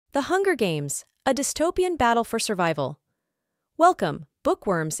The Hunger Games, a dystopian battle for survival. Welcome,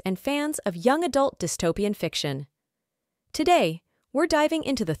 bookworms and fans of young adult dystopian fiction. Today, we're diving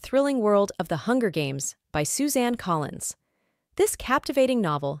into the thrilling world of The Hunger Games by Suzanne Collins. This captivating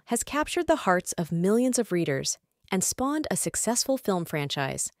novel has captured the hearts of millions of readers and spawned a successful film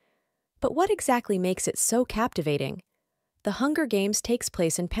franchise. But what exactly makes it so captivating? The Hunger Games takes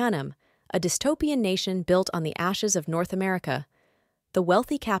place in Panem, a dystopian nation built on the ashes of North America. The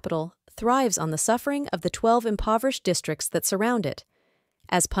wealthy capital thrives on the suffering of the 12 impoverished districts that surround it.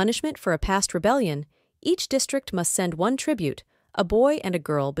 As punishment for a past rebellion, each district must send one tribute, a boy and a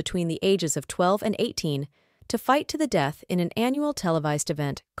girl between the ages of 12 and 18, to fight to the death in an annual televised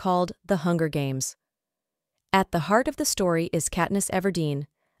event called The Hunger Games. At the heart of the story is Katniss Everdeen,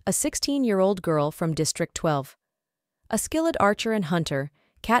 a 16-year-old girl from District 12. A skilled archer and hunter,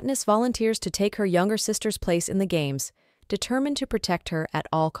 Katniss volunteers to take her younger sister's place in the games, determined to protect her at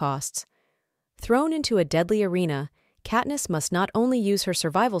all costs. Thrown into a deadly arena, Katniss must not only use her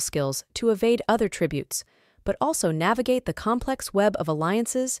survival skills to evade other tributes, but also navigate the complex web of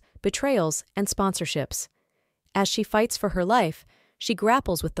alliances, betrayals, and sponsorships. As she fights for her life, she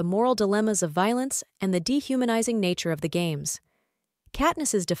grapples with the moral dilemmas of violence and the dehumanizing nature of the games.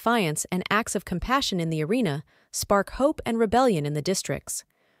 Katniss's defiance and acts of compassion in the arena spark hope and rebellion in the districts.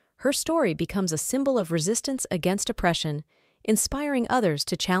 Her story becomes a symbol of resistance against oppression, inspiring others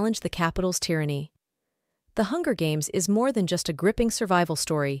to challenge the capital's tyranny. The Hunger Games is more than just a gripping survival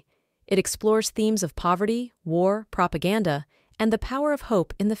story. It explores themes of poverty, war, propaganda, and the power of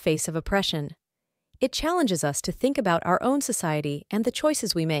hope in the face of oppression. It challenges us to think about our own society and the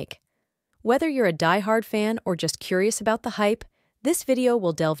choices we make. Whether you're a die-hard fan or just curious about the hype, this video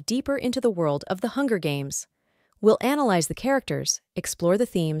will delve deeper into the world of The Hunger Games. We'll analyze the characters, explore the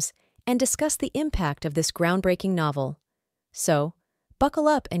themes, and discuss the impact of this groundbreaking novel. So, buckle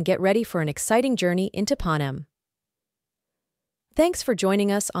up and get ready for an exciting journey into Panem. Thanks for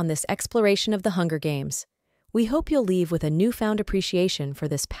joining us on this exploration of The Hunger Games. We hope you'll leave with a newfound appreciation for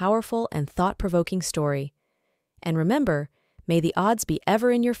this powerful and thought-provoking story. And remember, may the odds be ever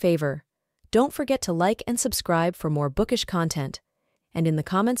in your favor. Don't forget to like and subscribe for more bookish content. And in the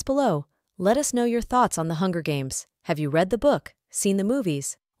comments below, let us know your thoughts on The Hunger Games. Have you read the book? Seen the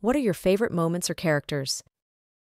movies? What are your favorite moments or characters?